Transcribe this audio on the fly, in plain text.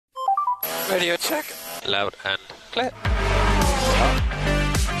Radio check. Loud and clear.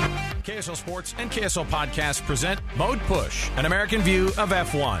 KSL Sports and KSL Podcast present Mode Push, an American view of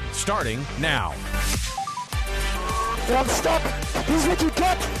F1, starting now. One stop. This is what you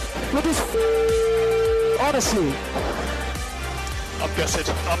get with this. Honestly, I'm gutted.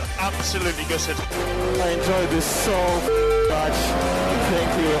 I'm absolutely gutted. I enjoyed this so much.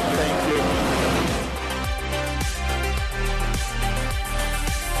 Thank you. Thank you.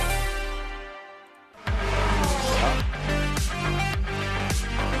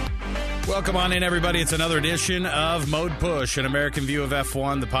 Welcome on in, everybody. It's another edition of Mode Push, an American view of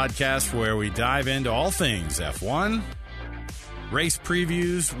F1, the podcast where we dive into all things F1, race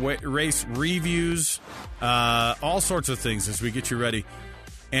previews, race reviews, all sorts of things as we get you ready.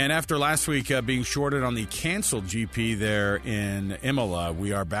 And after last week being shorted on the canceled GP there in Imola,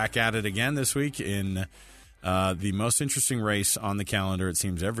 we are back at it again this week in the most interesting race on the calendar, it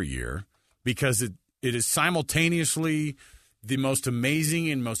seems, every year, because it is simultaneously the most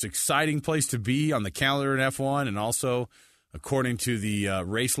amazing and most exciting place to be on the calendar in F1, and also, according to the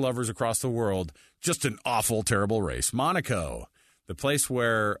race lovers across the world, just an awful, terrible race. Monaco, the place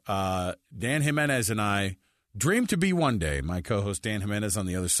where Dan Jimenez and I dream to be one day. My co-host Dan Jimenez on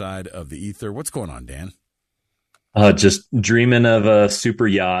the other side of the ether. What's going on, Dan? Just dreaming of a super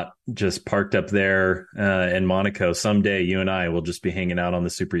yacht just parked up there in Monaco. Someday you and I will just be hanging out on the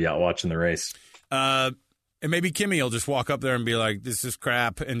super yacht watching the race. And maybe Kimmy will just walk up there and be like, "This is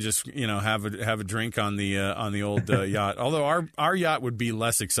crap," and just have a drink on the old yacht. Although our yacht would be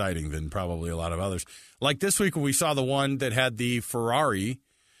less exciting than probably a lot of others. Like this week when we saw the one that had the Ferrari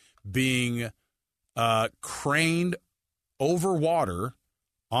being craned over water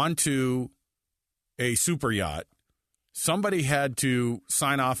onto a super yacht. Somebody had to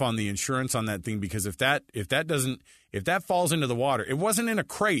sign off on the insurance on that thing, because if that falls into the water, it wasn't in a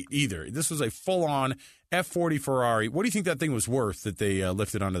crate either. This was a full-on F40 Ferrari. What do you think that thing was worth that they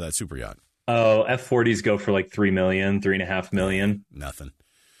lifted onto that super yacht? Oh, F40s go for like $3 million, $3.5 million. Nothing.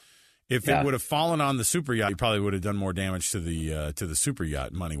 If it would have fallen on the super yacht, you probably would have done more damage to the super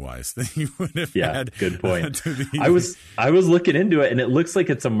yacht money wise than you would have had. Good point. I was looking into it, and it looks like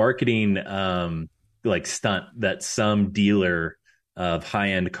it's a marketing stunt that some dealer of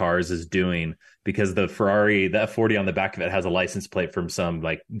high-end cars is doing, because the Ferrari, the F40 on the back of it has a license plate from some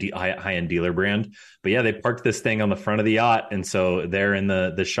high-end dealer brand. But yeah, they parked this thing on the front of the yacht, and so they're in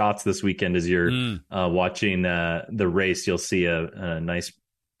the shots this weekend as you're watching the race. You'll see a nice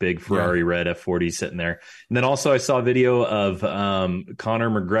big Ferrari red F40 sitting there. And then also I saw a video of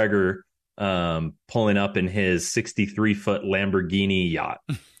Conor McGregor pulling up in his 63-foot Lamborghini yacht.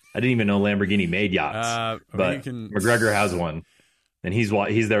 I didn't even know Lamborghini made yachts, but McGregor has one, and he's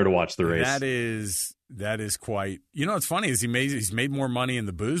there to watch the race. That is quite. What's funny is he's made more money in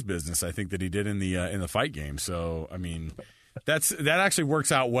the booze business, I think, that he did in the fight game. So I mean, that actually works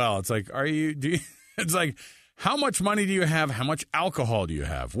out well. It's like, it's like, how much money do you have? How much alcohol do you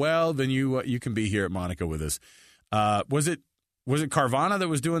have? Well, then you can be here at Monaco with us. Was it Carvana that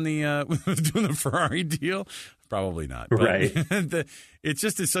was doing the Ferrari deal? Probably not. But right. It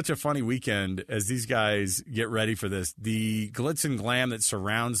just is such a funny weekend as these guys get ready for this. The glitz and glam that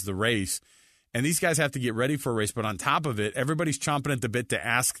surrounds the race, and these guys have to get ready for a race. But on top of it, everybody's chomping at the bit to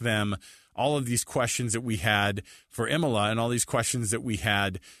ask them all of these questions that we had for Imola and all these questions that we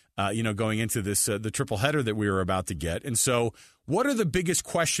had, going into this the triple header that we were about to get. And so, what are the biggest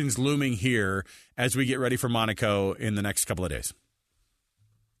questions looming here as we get ready for Monaco in the next couple of days?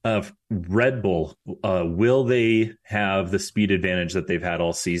 Red Bull, will they have the speed advantage that they've had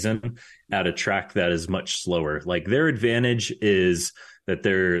all season at a track that is much slower? Like, their advantage is that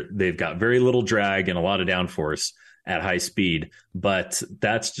they've got very little drag and a lot of downforce at high speed, but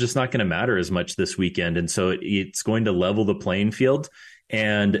that's just not going to matter as much this weekend. And so it's going to level the playing field.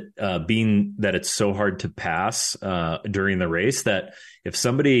 And being that it's so hard to pass during the race, that if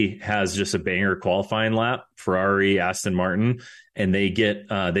somebody has just a banger qualifying lap, Ferrari, Aston Martin, and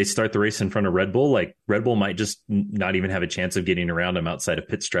they start the race in front of Red Bull, like, Red Bull might just not even have a chance of getting around them outside of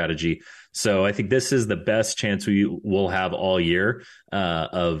pit strategy. So I think this is the best chance we will have all year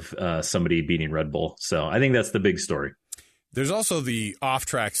of somebody beating Red Bull. So I think that's the big story. There's also the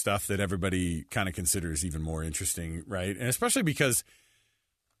off-track stuff that everybody kind of considers even more interesting, right? And especially because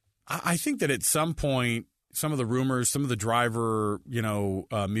I think that at some point, some of the rumors, some of the driver,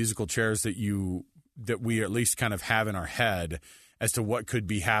 musical chairs that we at least kind of have in our head as to what could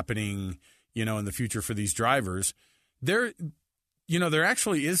be happening, in the future for these drivers, there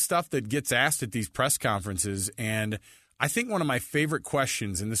actually is stuff that gets asked at these press conferences. And I think one of my favorite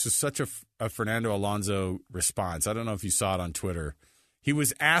questions, and this is such a Fernando Alonso response, I don't know if you saw it on Twitter. He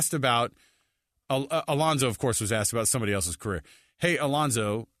was asked about Alonso, of course, was asked about somebody else's career. Hey,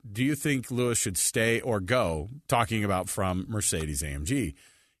 Alonso, do you think Lewis should stay or go? Talking about from Mercedes-AMG.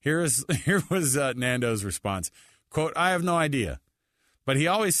 Here was Nando's response. Quote, I have no idea. But he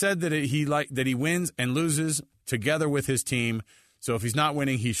always said that he wins and loses together with his team. So if he's not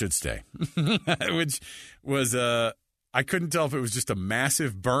winning, he should stay. Which was I couldn't tell if it was just a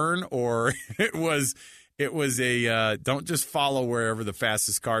massive burn or it was a don't just follow wherever the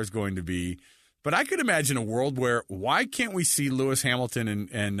fastest car is going to be. But I could imagine a world where why can't we see Lewis Hamilton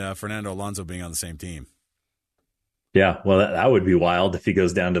and Fernando Alonso being on the same team? Yeah, well, that would be wild if he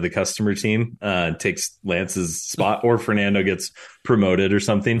goes down to the customer team, takes Lance's spot, or Fernando gets promoted or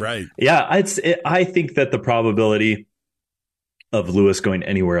something. Right. Yeah, I think that the probability of Lewis going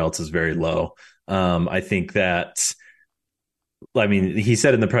anywhere else is very low. I think that, I mean, he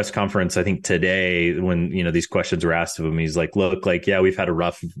said in the press conference, I think today, when, these questions were asked of him, he's like, look, yeah, we've had a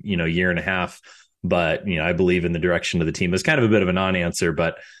rough, year and a half, but, I believe in the direction of the team. It's kind of a bit of a non-answer,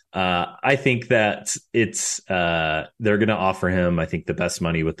 but I think that they're going to offer him, I think, the best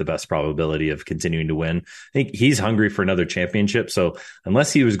money with the best probability of continuing to win. I think he's hungry for another championship. So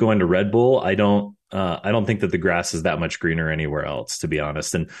unless he was going to Red Bull, I don't think that the grass is that much greener anywhere else, to be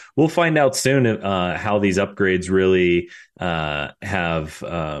honest. And we'll find out soon how these upgrades really have,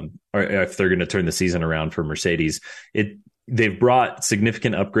 or if they're going to turn the season around for Mercedes. They've brought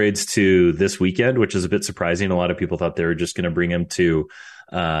significant upgrades to this weekend, which is a bit surprising. A lot of people thought they were just going to bring him to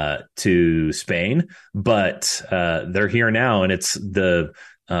Spain, but they're here now, and it's the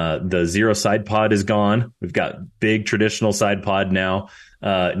zero side pod is gone. We've got big traditional side pod now.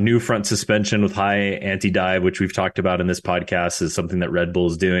 New front suspension with high anti-dive, which we've talked about in this podcast, is something that Red Bull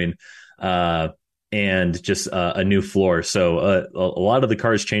is doing. And just a new floor. So a lot of the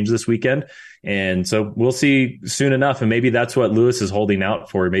cars changed this weekend. And so we'll see soon enough. And maybe that's what Lewis is holding out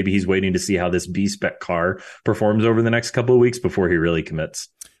for. Maybe he's waiting to see how this B-spec car performs over the next couple of weeks before he really commits.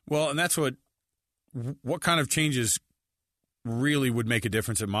 Well, and that's what kind of changes really would make a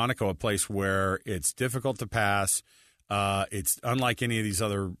difference at Monaco, a place where it's difficult to pass. It's unlike any of these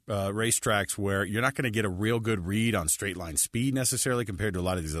other racetracks where you're not going to get a real good read on straight line speed necessarily compared to a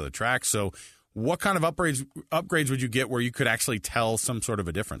lot of these other tracks. So what kind of upgrades would you get where you could actually tell some sort of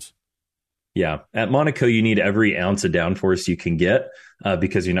a difference? Yeah. At Monaco, you need every ounce of downforce you can get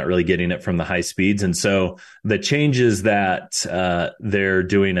because you're not really getting it from the high speeds. And so the changes that they're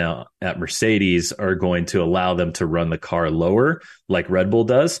doing out at Mercedes are going to allow them to run the car lower like Red Bull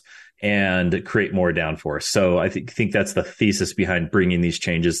does and create more downforce. So I think that's the thesis behind bringing these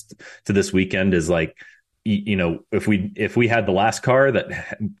changes to this weekend is like, if we had the last car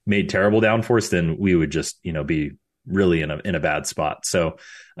that made terrible downforce, then we would just, be really in a bad spot. So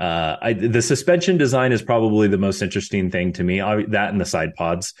the suspension design is probably the most interesting thing to me, that and the side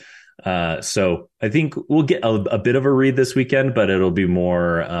pods. So I think we'll get a bit of a read this weekend, but it'll be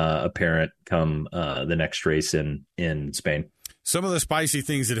more apparent come the next race in Spain. Some of the spicy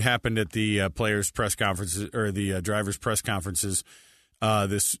things that happened at the players' press conferences or the drivers' press conferences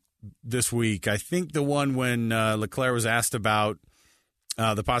this week. I think the one when Leclerc was asked about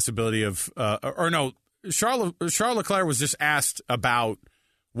the possibility of Charles Leclerc was just asked about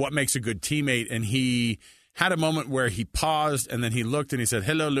what makes a good teammate, and he had a moment where he paused and then he looked and he said,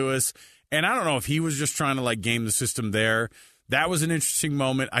 "Hello, Lewis." And I don't know if he was just trying to game the system there. That was an interesting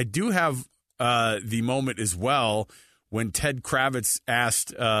moment. I do have the moment as well when Ted Kravitz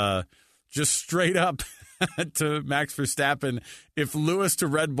asked just straight up to Max Verstappen if Lewis to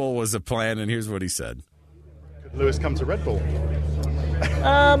Red Bull was a plan, and here's what he said. Could Lewis come to Red Bull?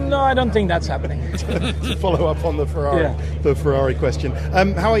 No, I don't think that's happening. To follow up on the Ferrari question.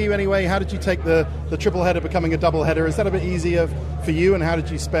 How are you anyway? How did you take the triple header becoming a double header? Is that a bit easier for you? And how did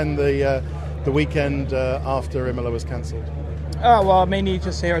you spend the weekend after Imola was cancelled? Well, mainly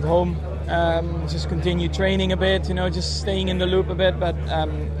just here at home. Just continue training a bit, just staying in the loop a bit. But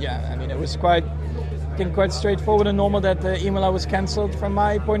it was quite straightforward and normal that Imola was cancelled from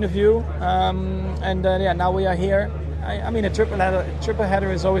my point of view. Now we are here. A triple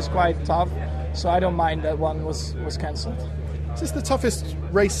header is always quite tough, so I don't mind that one was cancelled. Is this the toughest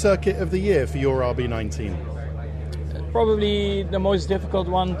race circuit of the year for your RB19? Probably the most difficult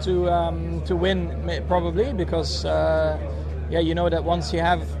one to win, probably, because you know that once you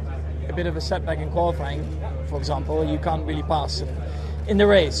have a bit of a setback in qualifying, for example, you can't really pass in the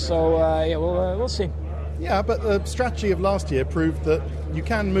race. So we'll see. Yeah, but the strategy of last year proved that you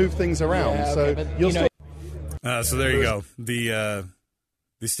can move things around. Yeah, okay, so so there you go. The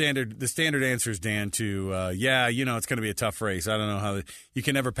standard answers, Dan, to it's going to be a tough race. I don't know how you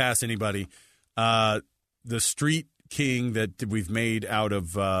can never pass anybody. The street king that we've made out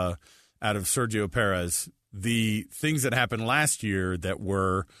of out of Sergio Perez. The things that happened last year that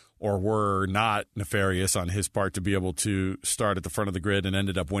were or were not nefarious on his part to be able to start at the front of the grid and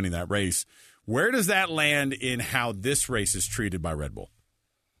ended up winning that race. Where does that land in how this race is treated by Red Bull?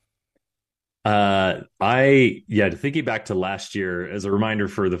 Thinking back to last year, as a reminder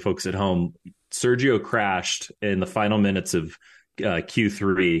for the folks at home, Sergio crashed in the final minutes of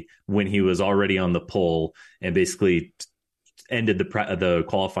Q3 when he was already on the pole and basically ended the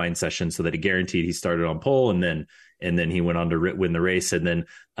qualifying session so that it guaranteed he started on pole, and then he went on to win the race. And then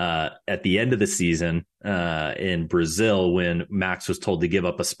at the end of the season in Brazil, when Max was told to give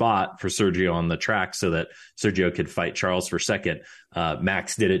up a spot for Sergio on the track so that Sergio could fight Charles for second,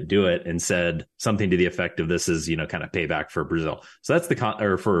 Max didn't do it and said something to the effect of, this is, kind of payback for Brazil. So that's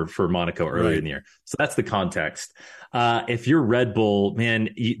for Monaco earlier in the year. So that's the context. If you're Red Bull, man,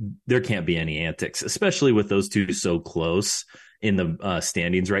 there can't be any antics, especially with those two so close in the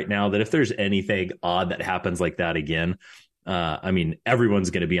standings right now, that if there's anything odd that happens like that again,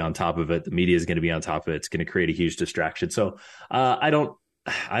 everyone's going to be on top of it. The media is going to be on top of it. It's going to create a huge distraction. So I don't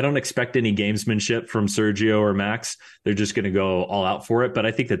expect any gamesmanship from Sergio or Max. They're just going to go all out for it. But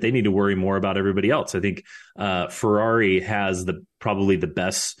I think that they need to worry more about everybody else. I think Ferrari has probably the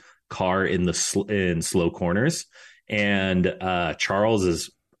best car in slow corners, and Charles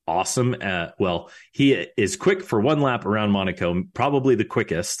is awesome he is quick for one lap around Monaco, probably the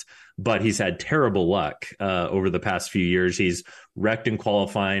quickest, but he's had terrible luck over the past few years. He's wrecked in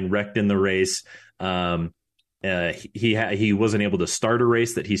qualifying, wrecked in the race. He wasn't able to start a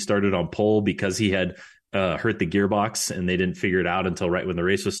race that he started on pole because he had hurt the gearbox, and they didn't figure it out until right when the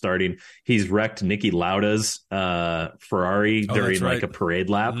race was starting. He's wrecked Niki Lauda's Ferrari during a parade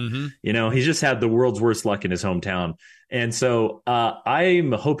lap. Mm-hmm. He's just had the world's worst luck in his hometown. And so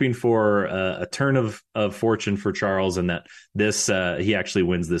I'm hoping for a turn of fortune for Charles, and that he actually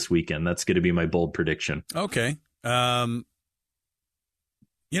wins this weekend. That's going to be my bold prediction. Okay. I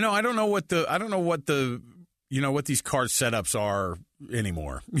don't know what these car setups are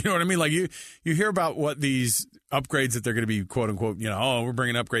anymore. You know what I mean? Like you hear about what these upgrades that they're going to be, quote unquote, we're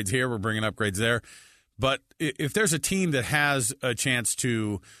bringing upgrades here, we're bringing upgrades there. But if there's a team that has a chance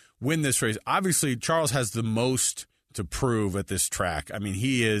to win this race, obviously Charles has the most to prove at this track. I mean,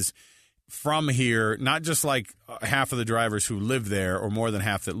 he is from here, not just like half of the drivers who live there or more than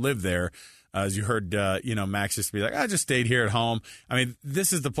half that live there. As you heard, Max used to be like, I just stayed here at home. I mean,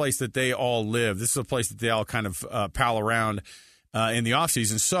 this is the place that they all live. This is a place that they all kind of pal around in the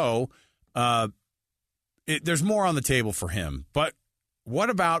offseason. So there's more on the table for him. But what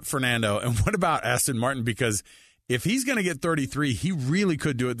about Fernando and what about Aston Martin? Because if he's going to get 33, he really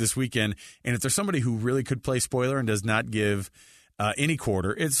could do it this weekend. And if there's somebody who really could play spoiler and does not give any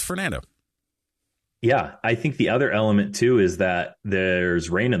quarter, it's Fernando. Yeah, I think the other element, too, is that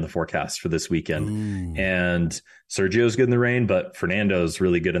there's rain in the forecast for this weekend. Ooh. And Sergio's good in the rain, but Fernando's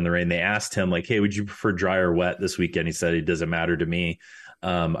really good in the rain. They asked him, like, hey, would you prefer dry or wet this weekend? He said, it doesn't matter to me.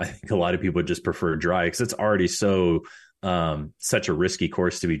 I think a lot of people would just prefer dry because it's already such a risky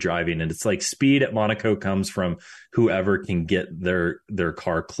course to be driving. And it's like speed at Monaco comes from whoever can get their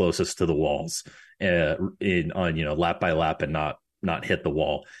car closest to the walls on lap by lap and not hit the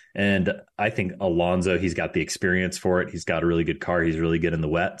wall. And I think Alonso, he's got the experience for it. He's got a really good car. He's really good in the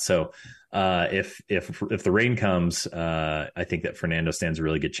wet. So if the rain comes, I think that Fernando stands a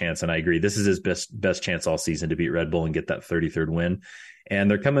really good chance. And I agree, this is his best chance all season to beat Red Bull and get that 33rd win. And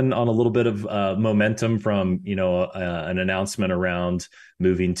they're coming on a little bit of momentum from, an announcement around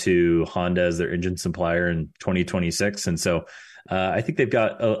moving to Honda as their engine supplier in 2026. And so I think they've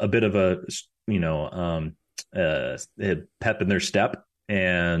got a bit of a, pep in their step,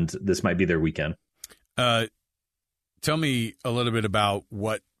 and this might be their weekend. Tell me a little bit about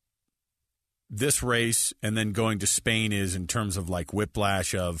what this race and then going to Spain is in terms of like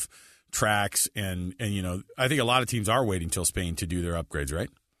whiplash of tracks and I think a lot of teams are waiting till Spain to do their upgrades, right?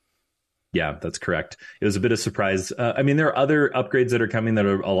 Yeah, that's correct. It was a bit of surprise. There are other upgrades that are coming that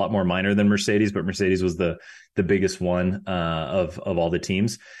are a lot more minor than Mercedes, but Mercedes was the biggest one of all the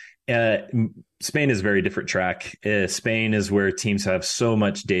teams. Spain is a very different track. Spain is where teams have so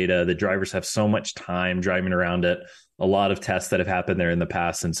much data. The drivers have so much time driving around it. A lot of tests that have happened there in the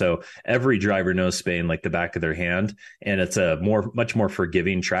past. And so every driver knows Spain like the back of their hand. And it's a much more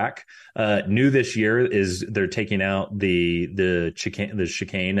forgiving track. New this year is they're taking out the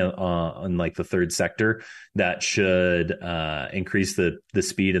chicane on like the third sector. That should increase the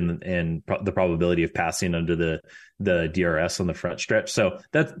speed and the probability of passing under the DRS on the front stretch. So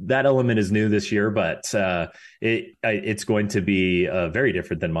that element is new this year, but it's going to be very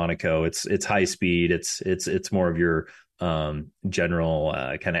different than Monaco. It's high speed. It's more of your general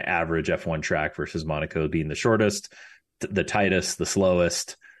kind of average F1 track versus Monaco being the shortest, the tightest, the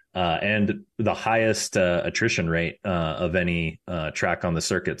slowest, and the highest attrition rate of any track on the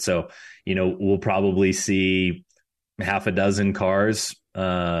circuit. So, we'll probably see half a dozen cars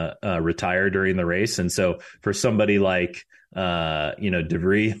retire during the race. And so for somebody like, De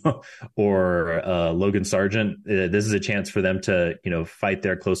Vries or Logan Sargent, this is a chance for them to, fight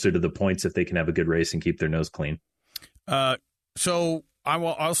there closer to the points if they can have a good race and keep their nose clean. So I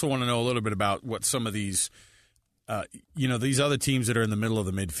also want to know a little bit about what some of these, these other teams that are in the middle of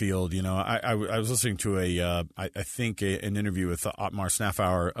the midfield. I was listening to an interview with Otmar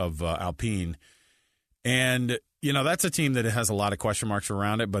Snaffauer of Alpine, and that's a team that has a lot of question marks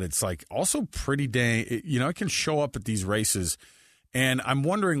around it, but it's like also pretty dang. It can show up at these races, and I'm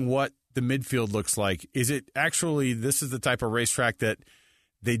wondering what the midfield looks like. Is it actually this is the type of racetrack that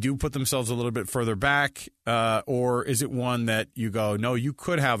they do put themselves a little bit further back, or is it one that you go, no, you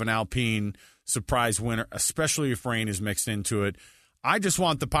could have an Alpine surprise winner, especially if rain is mixed into it? I just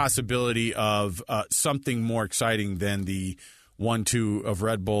want the possibility of something more exciting than the 1-2 of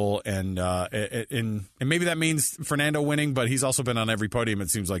Red Bull, and maybe that means Fernando winning, but he's also been on every podium,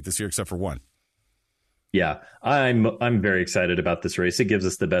 it seems like, this year except for one. Yeah, I'm very excited about this race. It gives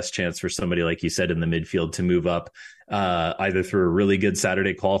us the best chance for somebody, like you said, in the midfield to move up either through a really good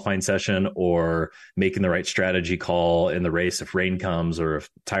Saturday qualifying session or making the right strategy call in the race if rain comes or if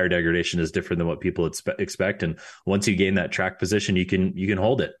tire degradation is different than what people expect. And once you gain that track position, you can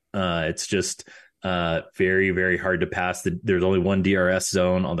hold it. It's just very, very hard to pass. There's only one DRS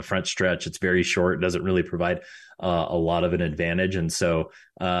zone on the front stretch. It's very short. It doesn't really provide a lot of an advantage. And so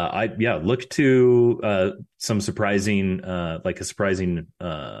look to some surprising,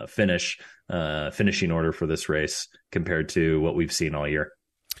 finishing order for this race compared to what we've seen all year.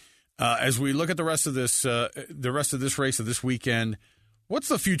 As we look at the rest of this race of this weekend, what's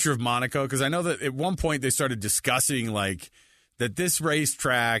the future of Monaco? Because I know that at one point they started discussing that this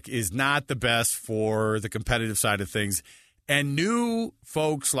racetrack is not the best for the competitive side of things. And new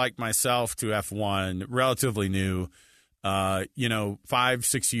folks like myself to F1, relatively new,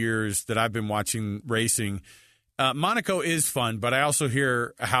 5-6 years that I've been watching racing, Monaco is fun, but I also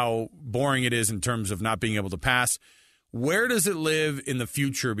hear how boring it is in terms of not being able to pass. Where does it live in the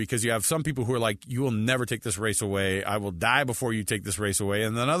future? Because you have some people who are like, you will never take this race away. I will die before you take this race away.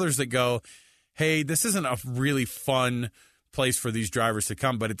 And then others that go, hey, this isn't a really fun place for these drivers to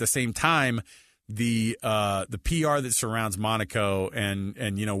come. But at the same time, the PR that surrounds Monaco and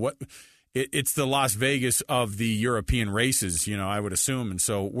what it's the Las Vegas of the European races, I would assume. And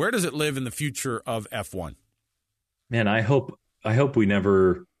so where does it live in the future of F1? Man, I hope we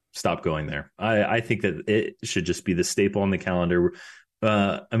never stop going there. I think that it should just be the staple on the calendar.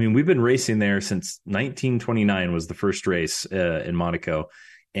 We've been racing there since 1929 was the first race in Monaco,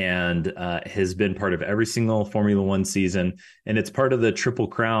 and has been part of every single Formula One season. And it's part of the Triple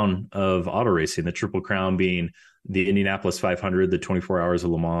Crown of auto racing, the Triple Crown being the Indianapolis 500, the 24 Hours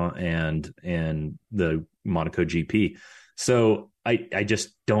of Le Mans, and the Monaco GP. So I just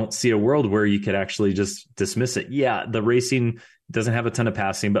don't see a world where you could actually just dismiss it. Yeah, the racing doesn't have a ton of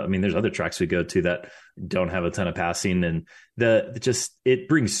passing, but there's other tracks we go to that don't have a ton of passing. And it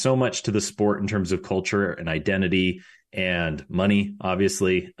brings so much to the sport in terms of culture and identity and money.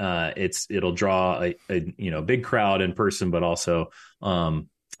 Obviously, it'll draw a big crowd in person, but also on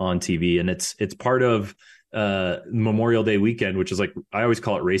TV. And it's part of Memorial Day weekend, which is like, I always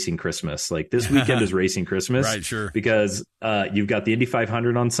call it racing Christmas. Like this weekend is racing Christmas, right? Sure. Because you've got the Indy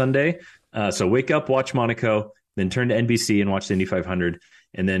 500 on Sunday. So wake up, watch Monaco, then turn to NBC and watch the Indy 500.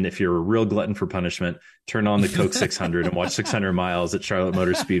 And then if you're a real glutton for punishment, turn on the Coke 600 and watch 600 miles at Charlotte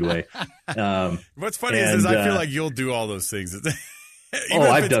Motor Speedway. What's funny is I feel like you'll do all those things.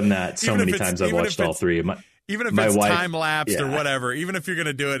 I've done that so many times. I've watched all three. Even if it's time-lapsed or whatever, even if you're going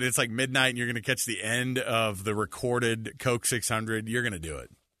to do it, it's like midnight and you're going to catch the end of the recorded Coke 600, you're going to do it.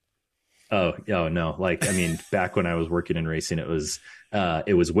 Oh, no. Back when I was working in racing, it was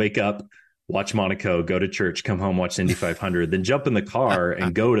wake up, watch Monaco, go to church, come home, watch Indy 500, then jump in the car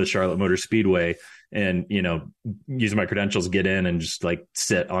and go to Charlotte Motor Speedway and, use my credentials, get in and just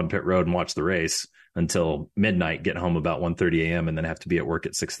sit on pit road and watch the race until midnight, get home about 1:30 a.m. and then have to be at work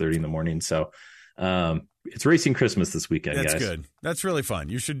at 6:30 in the morning. So, it's racing Christmas this weekend, guys. That's good. That's really fun.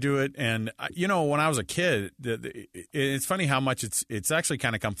 You should do it. And, when I was a kid, it's funny how much it's actually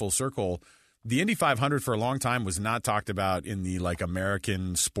kind of come full circle. The Indy 500 for a long time was not talked about in the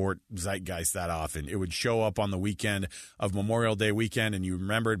American sport zeitgeist that often. It would show up on the weekend of Memorial Day weekend, and you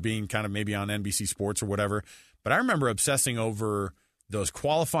remember it being kind of maybe on NBC Sports or whatever. But I remember obsessing over those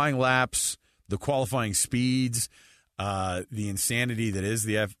qualifying laps, the qualifying speeds. the insanity that is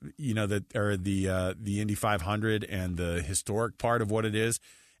the Indy 500 and the historic part of what it is.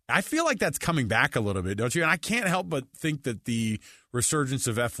 I feel like that's coming back a little bit, don't you? And I can't help but think that the resurgence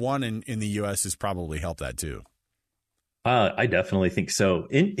of F1 in the U.S. has probably helped that too. I definitely think so.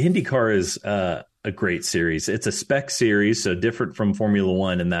 IndyCar is a great series. It's a spec series, so different from Formula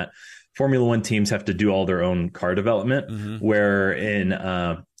One in that Formula One teams have to do all their own car development, where in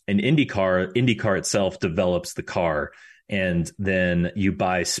IndyCar itself develops the car. And then you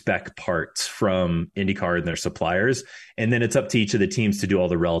buy spec parts from IndyCar and their suppliers. And then it's up to each of the teams to do all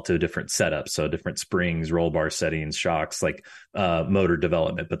the relative different setups. So different springs, roll bar settings, shocks, like motor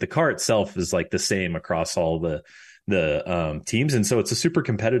development. But the car itself is like the same across all the teams. And so it's a super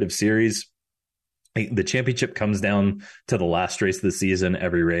competitive series. The championship comes down to the last race of the season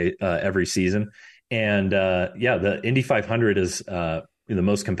every season. And the Indy 500 is the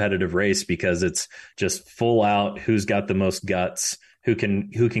most competitive race because it's just full out who's got the most guts, who can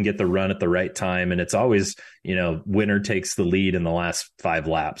get the run at the right time. And it's always, winner takes the lead in the last 5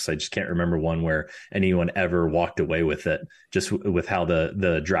 laps. I just can't remember one where anyone ever walked away with it, just with how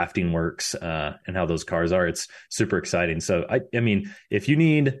the drafting works and how those cars are. It's super exciting. So I mean, if you're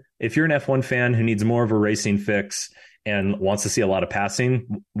an F1 fan who needs more of a racing fix and wants to see a lot of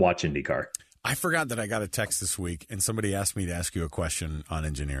passing, watch IndyCar. I forgot that I got a text this week, and somebody asked me to ask you a question on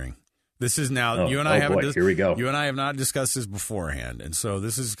engineering. This is now you and I haven't. Here we go. You and I have not discussed this beforehand, and so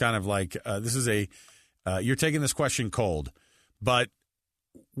this is kind of like you're taking this question cold. But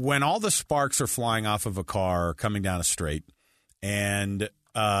when all the sparks are flying off of a car coming down a straight, and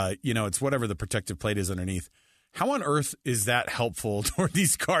it's whatever the protective plate is underneath, how on earth is that helpful toward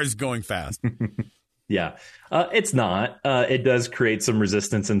these cars going fast? Yeah, it's not. It does create some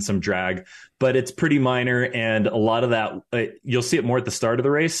resistance and some drag, but it's pretty minor. And a lot of that, you'll see it more at the start of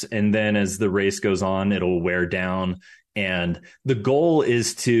the race. And then as the race goes on, it'll wear down. And the goal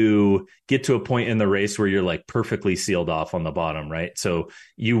is to get to a point in the race where you're like perfectly sealed off on the bottom, right? So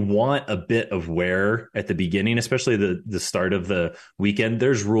you want a bit of wear at the beginning, especially the start of the weekend.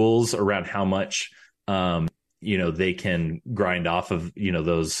 There's rules around how much they can grind off of,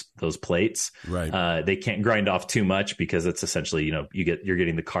 those plates. Right. They can't grind off too much because it's essentially, you're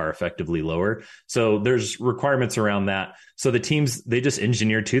getting the car effectively lower. So there's requirements around that. So the teams, they just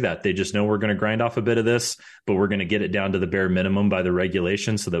engineer to that. They just know we're going to grind off a bit of this, but we're going to get it down to the bare minimum by the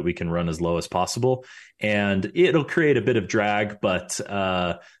regulation so that we can run as low as possible. And it'll create a bit of drag, but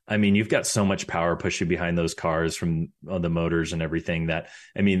you've got so much power pushing behind those cars from the motors and everything that,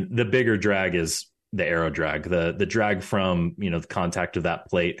 the bigger drag is the aero drag, the drag from, the contact of that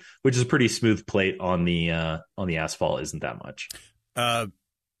plate, which is a pretty smooth plate on the asphalt, isn't that much.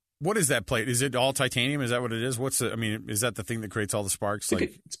 What is that plate? Is it all titanium? Is that what it is? Is that the thing that creates all the sparks?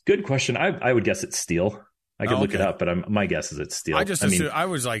 It's a good question. I would guess it's steel. I could look it up, but my guess is it's steel. I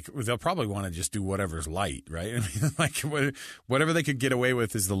was like, they'll probably want to just do whatever's light, right? Whatever they could get away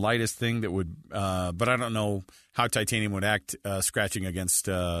with is the lightest thing that would. But I don't know how titanium would act scratching against,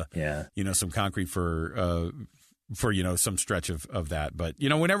 some concrete for some stretch of that. But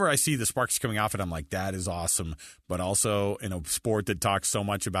whenever I see the sparks coming off it, I'm like, that is awesome. But also in a sport that talks so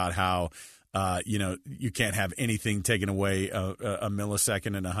much about how. You can't have anything taken away a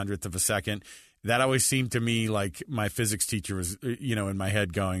millisecond and 100th of a second. That always seemed to me like my physics teacher was, in my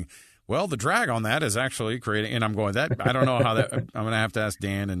head going, well, the drag on that is actually creating, and I'm going, that I don't know how that, I'm going to have to ask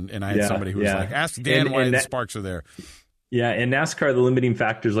Dan. And I had somebody who was like, ask Dan why the sparks are there. Yeah. In NASCAR, the limiting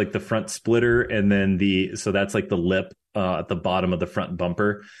factor is like the front splitter. And then so that's like the lip at the bottom of the front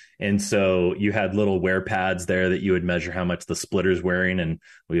bumper. And so you had little wear pads there that you would measure how much the splitter's wearing. And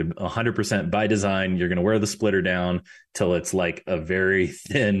we have 100% by design, you're going to wear the splitter down till it's like a very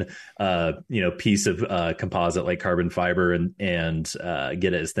thin, piece of composite like carbon fiber and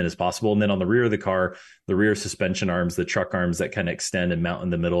get it as thin as possible. And then on the rear of the car, the rear suspension arms, the truck arms that kind of extend and mount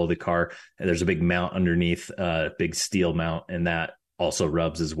in the middle of the car, and there's a big mount underneath, big steel mount, and that also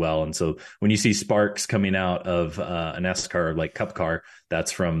rubs as well. And so when you see sparks coming out of an NASCAR like cup car,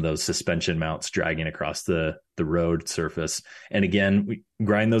 that's from those suspension mounts dragging across the road surface. And again, we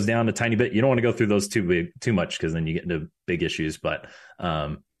grind those down a tiny bit. You don't want to go through those too much because then you get into big issues. But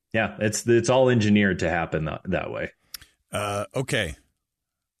it's all engineered to happen that way. Okay.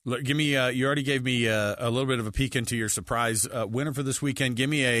 Look, give me. You already gave me a little bit of a peek into your surprise winner for this weekend. Give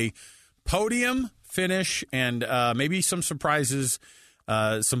me a podium finish and maybe some surprises,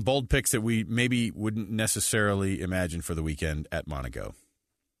 some bold picks that we maybe wouldn't necessarily imagine for the weekend at Monaco.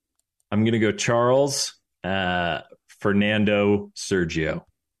 I'm going to go Charles, Fernando, Sergio.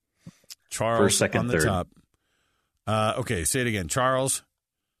 Charles first, second, on the third. top. Okay, say it again. Charles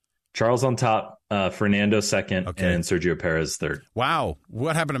on top, Fernando second, and Sergio Perez third. Wow.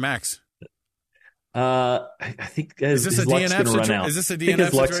 What happened to Max? I think his luck's going to run out. Is this a DNF I think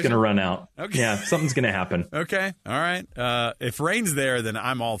his luck's going to run out. Okay. Yeah, something's going to happen. Okay. All right. If rain's there, then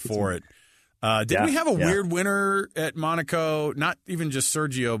I'm all for it. Did we have a weird winner at Monaco? Not even just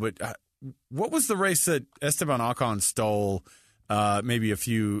Sergio, but what was the race that Esteban Ocon stole maybe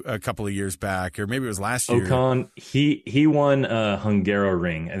a couple of years back, or maybe it was last year? Ocon, he won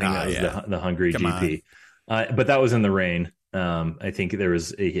Hungaroring. I think that was the Hungary GP. But that was in the rain. I think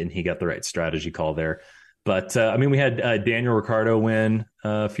and he got the right strategy call there. But, we had Daniel Ricciardo win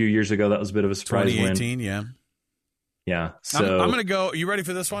a few years ago. That was a bit of a surprise 2018, win. yeah. Yeah. So I'm going to go. You ready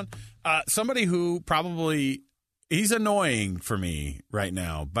for this one? Somebody who probably, he's annoying for me right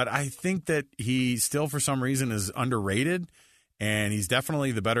now, but I think that he still, for some reason, is underrated, and he's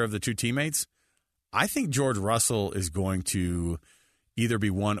definitely the better of the two teammates. I think George Russell is going to either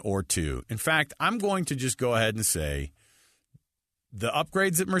be 1 or 2. In fact, I'm going to just go ahead and say, the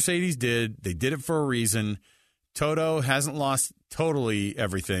upgrades that Mercedes did, they did it for a reason. Toto hasn't lost totally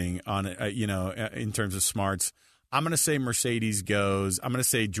everything on in terms of smarts. I'm going to say Mercedes goes. I'm going to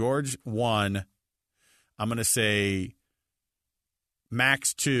say George 1. I'm going to say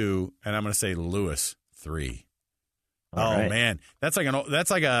Max 2, and I'm going to say Lewis 3. All right. Man, that's like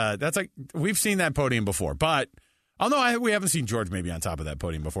we've seen that podium before, but. Although we haven't seen George maybe on top of that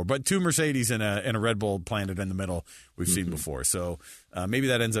podium before, but 2 Mercedes and a Red Bull planted in the middle we've seen before. So maybe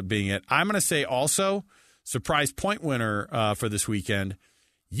that ends up being it. I'm going to say also surprise point winner for this weekend,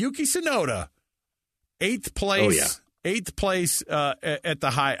 Yuki Tsunoda, 8th place. Oh, yeah. 8th place at the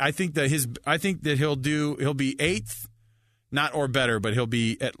high. I think that he'll be 8th, not or better, but he'll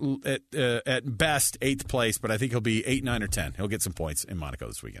be at best 8th place. But I think he'll be 8, 9, or 10. He'll get some points in Monaco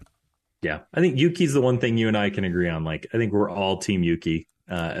this weekend. Yeah, I think Yuki's the one thing you and I can agree on. Like, I think we're all Team Yuki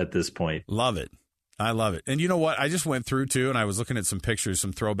at this point. Love it. I love it. And you know what? I just went through, too, and I was looking at some pictures,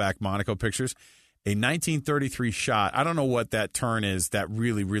 some throwback Monaco pictures. A 1933 shot. I don't know what that turn is, that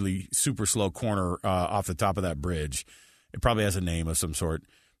really, really super slow corner off the top of that bridge. It probably has a name of some sort.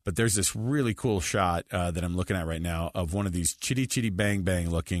 But there's this really cool shot that I'm looking at right now of one of these chitty, chitty, bang, bang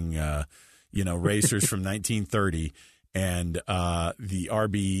looking, racers from 1930. And the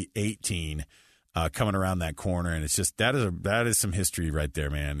RB18 coming around that corner, and it's just that is some history right there,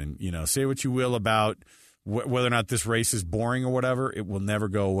 man. And say what you will about whether or not this race is boring or whatever, it will never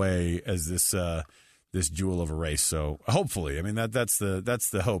go away as this jewel of a race. So hopefully, that's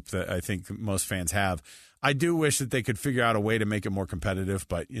the hope that I think most fans have. I do wish that they could figure out a way to make it more competitive,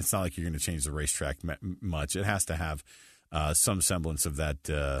 but it's not like you're going to change the racetrack much. It has to have some semblance of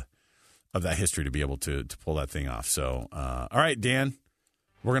that. Of that history to be able to pull that thing off. So, all right, Dan,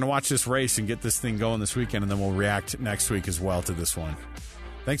 we're going to watch this race and get this thing going this weekend, and then we'll react next week as well to this one.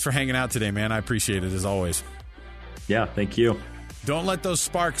 Thanks for hanging out today, man. I appreciate it, as always. Yeah, thank you. Don't let those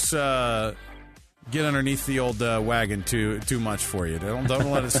sparks get underneath the old wagon too much for you. Don't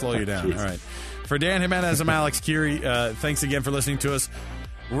let it slow you down. All right. For Dan Jimenez, I'm Alex Curie. Thanks again for listening to us.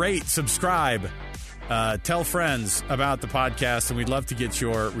 Rate, subscribe, tell friends about the podcast, and we'd love to get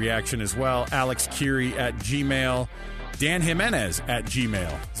your reaction as well. Alex Curie at Gmail. Dan Jimenez at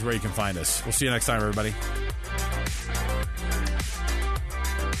Gmail is where you can find us. We'll see you next time, everybody.